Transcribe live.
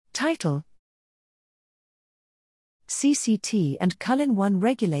Title: CCT and Cullin1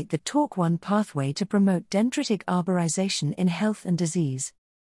 regulate the TORC1 pathway to promote dendritic arborization in health and disease.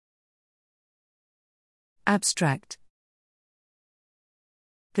 Abstract: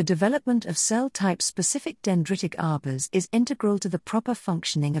 The development of cell-type-specific dendritic arbors is integral to the proper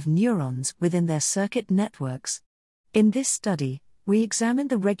functioning of neurons within their circuit networks. In this study, we examined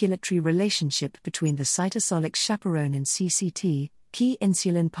the regulatory relationship between the cytosolic chaperonin CCT, key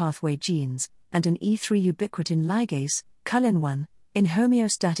insulin pathway genes, and an E3 ubiquitin ligase, Cullin1, in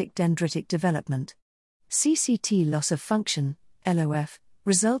homeostatic dendritic development. CCT loss of function, LOF,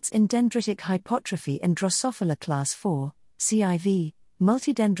 results in dendritic hypertrophy in Drosophila class 4, CIV,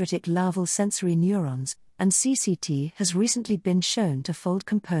 multidendritic larval sensory neurons, and CCT has recently been shown to fold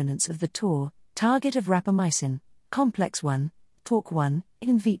components of the TOR, target of rapamycin, complex 1, TORC1,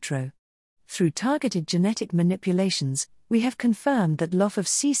 in vitro. Through targeted genetic manipulations, we have confirmed that loss of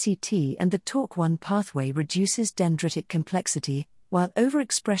CCT and the TORC1 pathway reduces dendritic complexity, while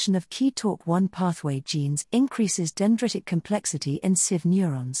overexpression of key TORC1 pathway genes increases dendritic complexity in CIV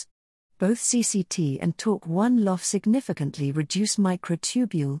neurons. Both CCT and TORC1 loss significantly reduce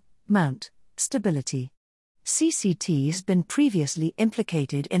microtubule, mount, stability. CCT has been previously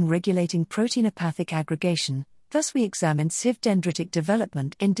implicated in regulating proteinopathic aggregation, thus we examined CIV dendritic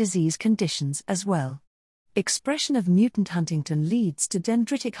development in disease conditions as well. Expression of mutant Huntington leads to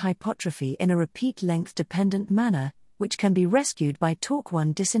dendritic hypertrophy in a repeat-length-dependent manner, which can be rescued by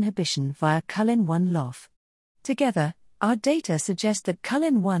TORC1 disinhibition via Cullin1 loss. Together, our data suggest that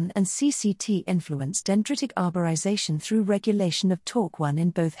Cullin1 and CCT influence dendritic arborization through regulation of TORC1 in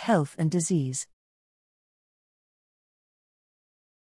both health and disease.